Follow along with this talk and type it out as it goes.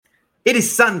It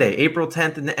is Sunday, April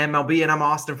 10th in the MLB, and I'm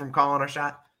Austin from Calling Our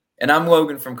Shot. And I'm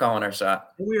Logan from Calling Our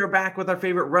Shot. And we are back with our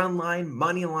favorite run line,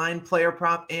 money line, player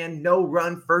prop, and no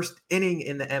run first inning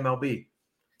in the MLB.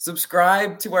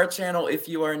 Subscribe to our channel if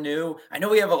you are new. I know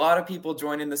we have a lot of people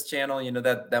joining this channel,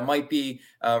 that might be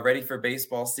ready for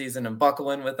baseball season and buckle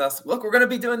in with us. Look, we're going to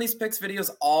be doing these picks videos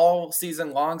all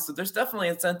season long, so there's definitely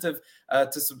incentive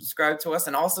to subscribe to us.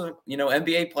 And also,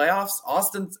 NBA playoffs,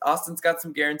 Austin's got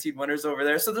some guaranteed winners over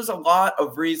there. So there's a lot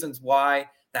of reasons why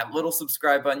that little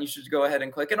subscribe button, you should go ahead and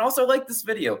click, and also like this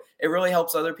video. It really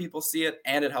helps other people see it,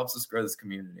 and it helps us grow this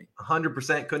community.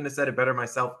 100%. Couldn't have said it better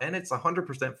myself, and it's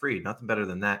 100% free. Nothing better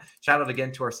than that. Shout out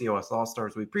again to our COS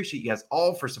All-Stars. We appreciate you guys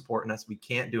all for supporting us. We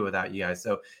can't do it without you guys.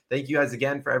 So thank you guys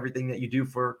again for everything that you do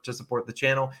to support the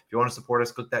channel. If you want to support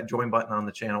us, click that join button on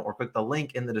the channel or click the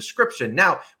link in the description.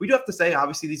 Now, we do have to say,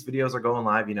 obviously, these videos are going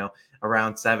live,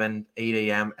 around 7, 8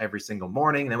 a.m. every single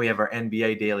morning. And then we have our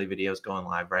NBA daily videos going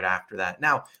live right after that.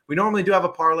 Now, we normally do have a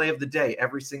parlay of the day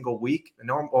every single week,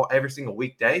 every single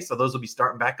weekday. So those will be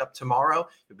starting back up tomorrow.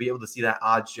 You'll be able to see that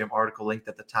Odds Gym article linked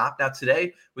at the top. Now,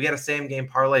 today, we got a same game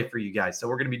parlay for you guys. So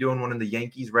we're going to be doing one in the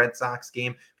Yankees-Red Sox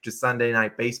game, which is Sunday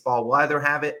Night Baseball. We'll either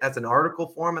have it as an article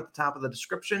form at the top of the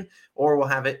description, or we'll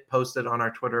have it posted on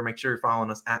our Twitter. Make sure you're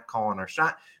following us at Calling Our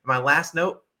Shot. My last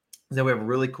note, then we have a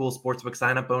really cool sportsbook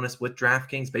sign-up bonus with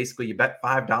DraftKings. Basically, you bet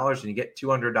 $5 and you get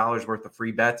 $200 worth of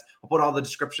free bets. I'll put all the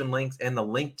description links and the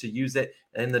link to use it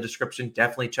in the description.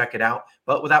 Definitely check it out.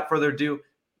 But without further ado,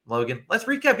 Logan, let's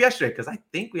recap yesterday because I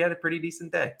think we had a pretty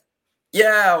decent day.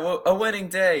 Yeah, well, a winning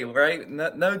day, right? No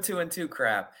 2-2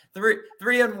 crap.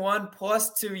 3-1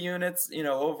 plus 2 units.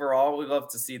 Overall, we love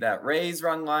to see that. Rays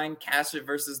run line, cash it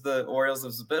versus the Orioles. It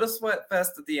was a bit of sweat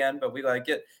fest at the end, but we like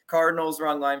it. Cardinals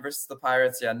run line versus the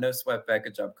Pirates. Yeah, no sweat bet.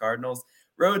 Good job, Cardinals.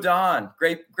 Rodon,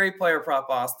 great player prop,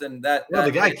 Austin.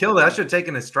 The guy killed it. I should have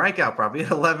taken a strikeout prop. He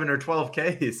had 11 or 12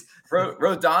 Ks.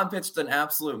 Rodon pitched an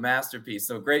absolute masterpiece.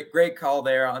 So great call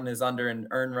there on his under and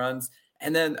earned runs.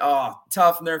 And then,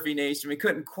 tough Nerfy Nation. We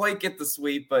couldn't quite get the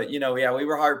sweep, but, we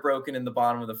were heartbroken in the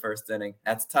bottom of the first inning.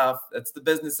 That's tough. That's the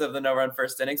business of the no-run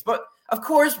first innings. But, of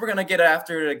course, we're going to get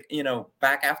after it,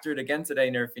 back after it again today,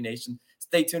 Nerfy Nation.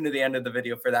 Stay tuned to the end of the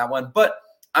video for that one. But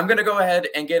I'm going to go ahead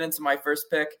and get into my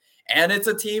first pick. And it's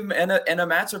a team and a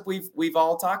matchup we've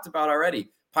all talked about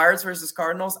already. Pirates versus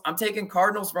Cardinals. I'm taking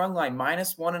Cardinals run line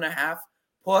 -1.5,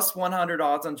 plus 100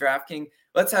 odds on DraftKings.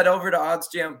 Let's head over to Odds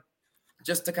Gym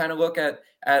just to kind of look at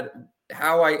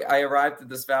how I arrived at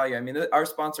this value. I mean, our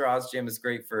sponsor Odds Gym is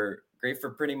great for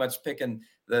pretty much picking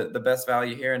the best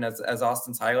value here. And as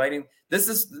Austin's highlighting, this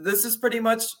is pretty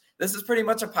much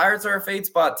a Pirates are a fade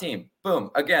spot team. Boom.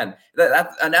 Again,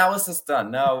 that analysis done.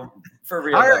 No, for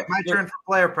real. All right, my turn for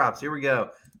player props. Here we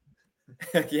go.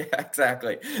 Yeah,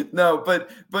 exactly. No,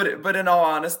 but in all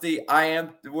honesty,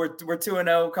 we're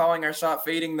 2-0 calling our shot,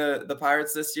 fading the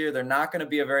Pirates this year. They're not going to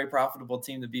be a very profitable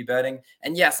team to be betting.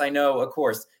 And yes, I know, of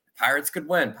course, Pirates could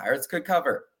win, Pirates could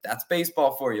cover. That's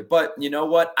baseball for you. But you know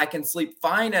what? I can sleep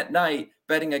fine at night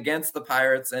betting against the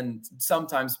Pirates and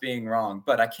sometimes being wrong.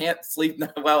 But I can't sleep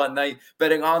well at night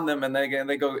betting on them and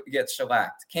they go get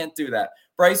shellacked. Can't do that.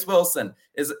 Bryce Wilson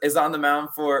is on the mound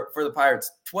for the Pirates.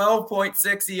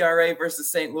 12.6 ERA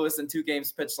versus St. Louis in 2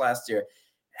 games pitched last year.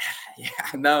 Yeah,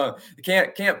 no,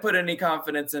 can't put any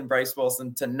confidence in Bryce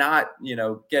Wilson to not,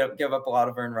 give up a lot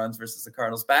of earned runs versus the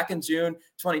Cardinals. Back in June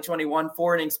 2021,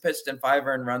 4 innings pitched and 5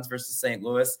 earned runs versus St.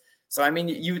 Louis. So, I mean,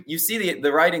 you see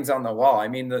the writings on the wall. I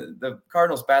mean, the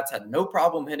Cardinals bats had no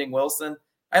problem hitting Wilson.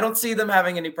 I don't see them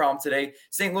having any problem today.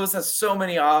 St. Louis has so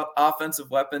many offensive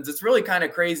weapons. It's really kind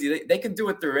of crazy. They can do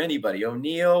it through anybody.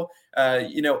 O'Neill,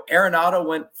 Arenado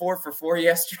went 4 for 4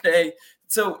 yesterday.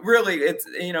 So really, it's,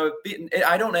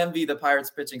 I don't envy the Pirates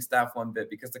pitching staff one bit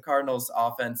because the Cardinals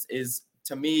offense is,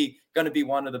 to me, going to be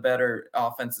one of the better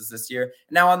offenses this year.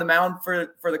 Now on the mound for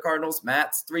the Cardinals,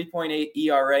 Matt's 3.8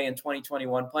 ERA in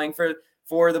 2021, playing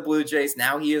for the Blue Jays.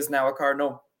 Now he is now a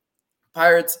Cardinal.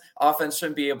 Pirates offense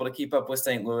shouldn't be able to keep up with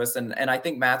St. Louis. And I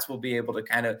think Mats will be able to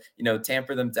kind of,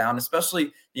 tamper them down,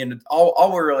 especially,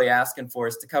 all we're really asking for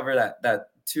is to cover that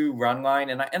 2-run line.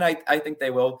 And I think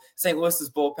they will. St. Louis's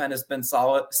bullpen has been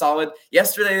solid.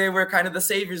 Yesterday, they were kind of the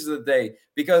saviors of the day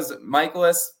because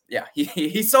Michaelis, yeah,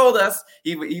 he sold us.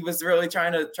 He was really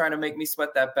trying to make me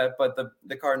sweat that bet, but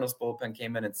the Cardinals bullpen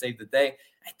came in and saved the day.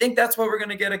 I think that's what we're going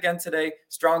to get again today.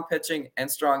 Strong pitching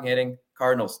and strong hitting.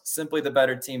 Cardinals, simply the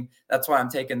better team. That's why I'm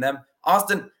taking them.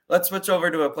 Austin, let's switch over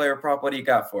to a player prop. What do you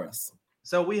got for us?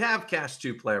 So we have cashed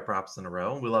 2 player props in a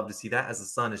row. We love to see that as the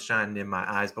sun is shining in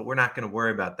my eyes, but we're not going to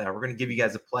worry about that. We're going to give you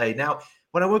guys a play. Now,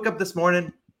 when I woke up this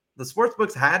morning, the sports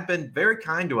books had been very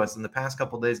kind to us in the past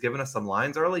couple of days, giving us some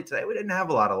lines early. Today, we didn't have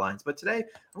a lot of lines, but today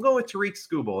I'm going with Tariq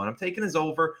Skubal, and I'm taking his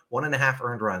over 1.5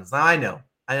 earned runs. Now, I know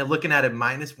I am looking at it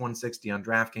minus 160 on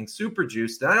DraftKings, super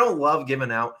juiced. And I don't love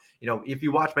giving out, if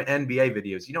you watch my NBA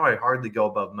videos, I hardly go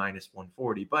above minus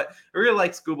 140. But I really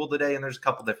like Skubal today, and there's a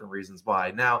couple different reasons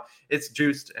why. Now, it's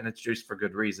juiced, and it's juiced for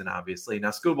good reason, obviously.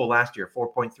 Now, Skubal last year,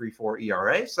 4.34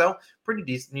 ERA, so pretty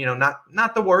decent.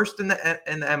 Not the worst in the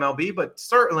MLB, but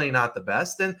certainly not the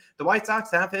best. And the White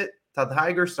Sox have hit the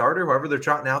Tiger starter, whoever they're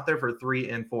trotting out there, for 3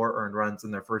 and 4 earned runs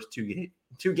in their first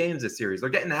two games this series. They're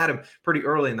getting at him pretty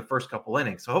early in the first couple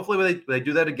innings. So hopefully they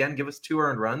do that again, give us 2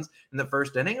 earned runs in the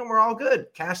first inning, and we're all good.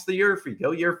 Cash the Yurfee.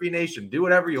 Go Yurfee Nation. Do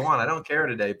whatever you want. I don't care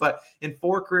today. But in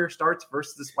 4 career starts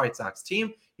versus this White Sox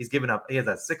team, he has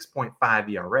a 6.5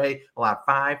 ERA, allowed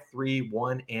 5, 3,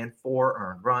 1, and 4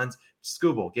 earned runs.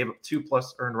 Skubal gave up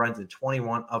 2+ earned runs in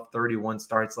 21 of 31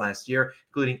 starts last year,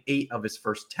 including 8 of his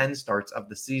first 10 starts of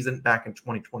the season back in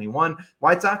 2021.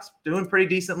 White Sox doing pretty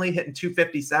decently, hitting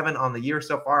 257 on the year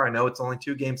so far. I know it's only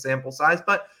 2-game sample size,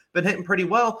 but been hitting pretty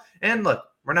well. And look,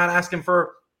 we're not asking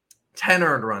for 10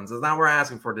 earned runs. That's not what we're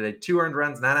asking for today. 2 earned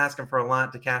runs, not asking for a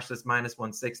lot to cash this minus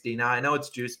 160. Now, I know it's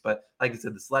juiced, but like I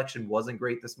said, the selection wasn't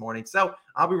great this morning. So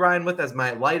I'll be riding with, as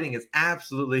my lighting is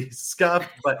absolutely scuffed,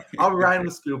 but I'll be riding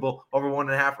with Skubal over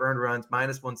 1.5 earned runs,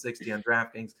 minus 160 on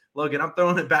DraftKings. Logan, I'm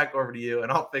throwing it back over to you,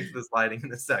 and I'll fix this lighting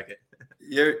in a second.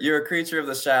 You're a creature of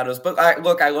the shadows, but I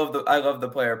love the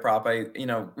player prop.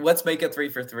 Let's make it 3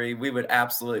 for 3. We would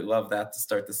absolutely love that to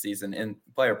start the season in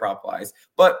player prop wise.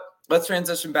 But let's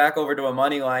transition back over to a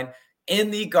money line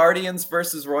in the Guardians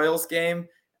versus Royals game.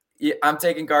 I'm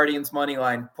taking Guardians money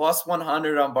line plus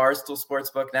 100 on Barstool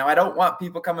Sportsbook. Now, I don't want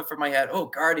people coming from my head. Oh,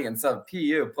 Guardians of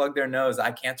PU, plug their nose.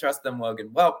 I can't trust them,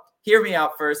 Logan. Well, hear me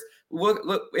out first.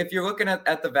 Look, if you're looking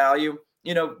at the value,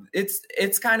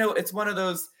 it's one of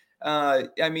those.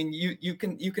 You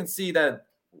can see that.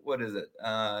 What is it?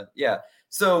 Yeah.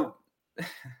 So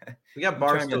we got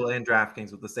Barstool and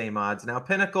DraftKings with the same odds. Now,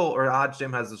 Pinnacle or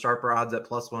OddsGym has the sharper odds at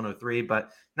plus 103,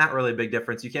 but not really a big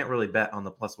difference. You can't really bet on the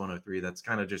plus 103. That's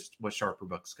kind of just what sharper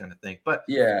books kind of think. But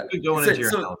yeah, going into your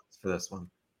analysis for this one.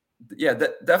 Yeah,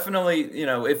 definitely.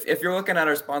 If you're looking at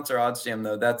our sponsor OddsGym,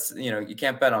 though, that's you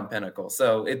can't bet on Pinnacle.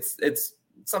 So it's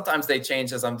sometimes they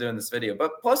change as I'm doing this video,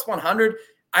 but plus 100.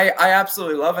 I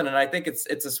absolutely love it, and I think it's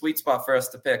a sweet spot for us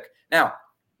to pick. Now,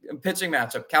 pitching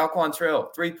matchup, Cal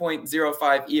Quantrill,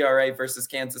 3.05 ERA versus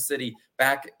Kansas City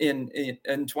back in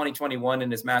 2021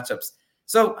 in his matchups.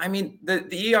 So, the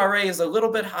ERA is a little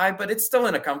bit high, but it's still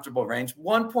in a comfortable range.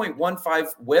 1.15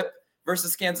 WHIP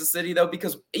versus Kansas City, though,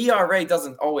 because ERA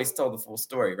doesn't always tell the full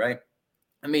story, right?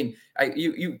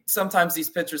 Sometimes these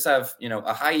pitchers have,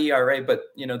 a high ERA, but,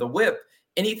 the WHIP,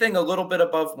 anything a little bit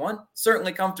above 1,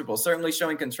 certainly comfortable, certainly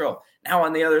showing control. Now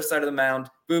on the other side of the mound,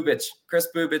 Kris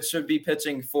Bubic should be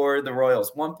pitching for the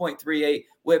Royals. 1.38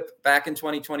 WHIP back in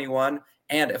 2021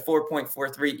 and a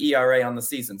 4.43 ERA on the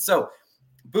season. So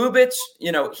Bubic,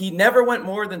 he never went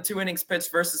more than 2 innings pitched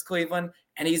versus Cleveland,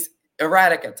 and he's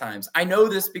erratic at times. I know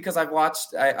this because I've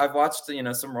watched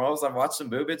some Royals, I've watched some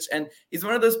Bubic, and he's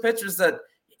one of those pitchers that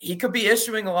he could be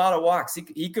issuing a lot of walks.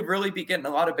 He could really be getting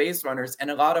a lot of base runners and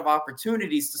a lot of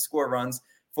opportunities to score runs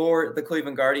for the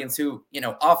Cleveland Guardians, who,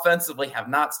 offensively have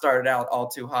not started out all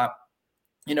too hot.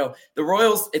 The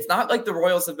Royals, it's not like the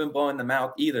Royals have been blowing them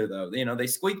out either, though. They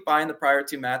squeaked by in the prior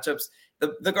 2 matchups.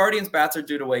 The Guardians bats are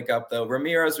due to wake up, though.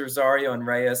 Ramirez, Rosario, and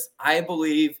Reyes, I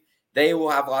believe they will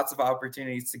have lots of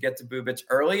opportunities to get to Bubic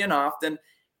early and often.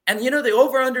 And, the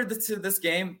over-under to this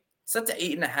game, set to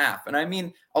 8.5.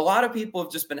 And a lot of people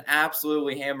have just been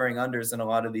absolutely hammering unders in a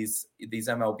lot of these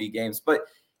MLB games. But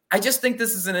I just think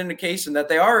this is an indication that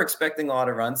they are expecting a lot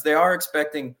of runs. They are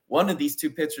expecting one of these 2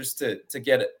 pitchers to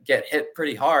get hit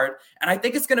pretty hard. And I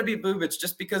think it's going to be Bubic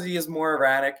just because he is more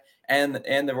erratic and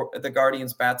the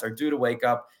Guardians bats are due to wake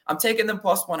up. I'm taking them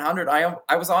plus 100.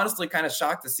 I was honestly kind of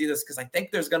shocked to see this because I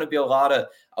think there's going to be a lot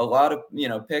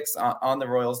of picks on the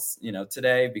Royals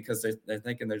today because they're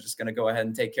thinking they're just going to go ahead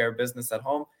and take care of business at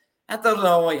home. That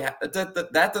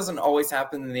doesn't always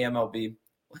happen in the MLB.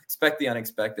 Expect the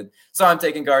unexpected. So I'm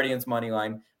taking Guardians money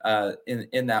line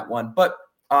in that one. But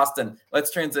Austin, let's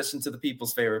transition to the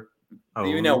people's favorite.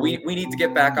 We need to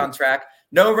get back on track.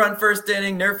 No run first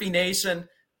inning, Nerfy Nation.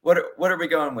 What are we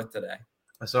going with today?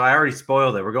 So I already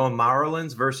spoiled it. We're going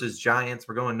Marlins versus Giants.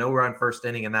 We're going no run first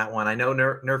inning in that one. I know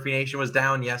Nerfy Nation was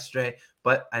down yesterday,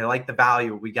 but I like the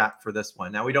value we got for this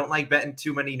one. Now, we don't like betting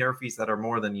too many nerfies that are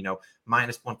more than,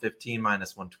 minus 115,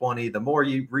 minus 120. The more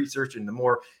you research and the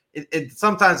more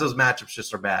sometimes those matchups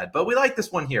just are bad, but we like this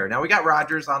one here. Now we got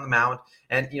Rodgers on the mound,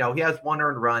 and he has one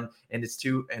earned run, and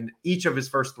each of his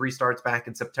first 3 starts back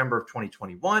in September of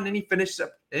 2021, and he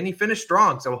finished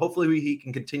strong. So hopefully he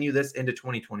can continue this into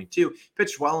 2022.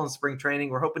 Pitched well in spring training.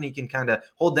 We're hoping he can kind of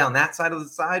hold down that side of the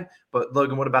side. But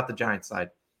Logan, what about the Giants side?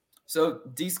 So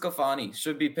DeSclafani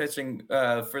should be pitching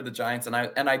for the Giants, and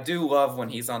I do love when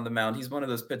he's on the mound. He's one of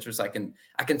those pitchers I can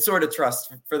sort of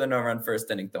trust for the no-run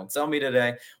first inning. Don't sell me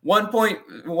today.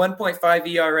 1.5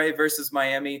 ERA versus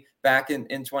Miami back in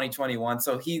 2021.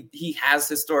 So he has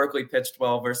historically pitched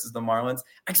well versus the Marlins.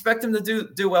 I expect him to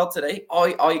do well today. All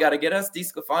you got to get us,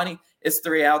 DeSclafani, is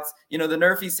 3 outs. The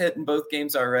Nerfies hit in both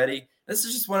games already. This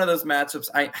is just one of those matchups.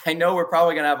 I know we're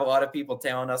probably going to have a lot of people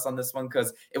tailing us on this one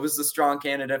because it was the strong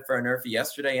candidate for a Nerfie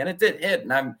yesterday, and it did hit.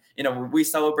 And we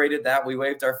celebrated that. We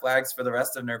waved our flags for the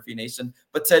rest of Nerfie Nation.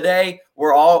 But today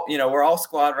we're all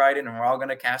squad riding, and we're all going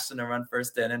to cash in a run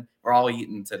first inning. We're all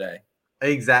eating today.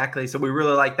 Exactly. So we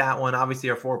really like that one. Obviously,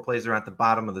 our 4 plays are at the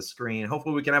bottom of the screen.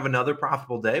 Hopefully, we can have another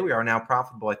profitable day. We are now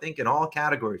profitable, I think, in all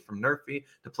categories, from Nerfy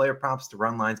to player props to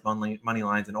run lines, money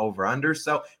lines, and over-unders.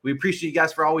 So we appreciate you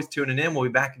guys for always tuning in. We'll be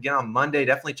back again on Monday.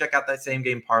 Definitely check out that same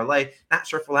game parlay. Not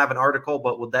sure if we'll have an article,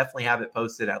 but we'll definitely have it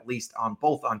posted at least on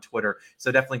Twitter.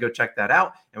 So definitely go check that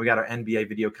out. And we got our NBA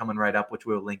video coming right up, which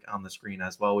we'll link on the screen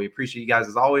as well. We appreciate you guys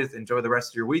as always. Enjoy the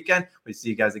rest of your weekend. We see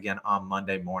you guys again on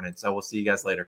Monday morning. So we'll see you guys later.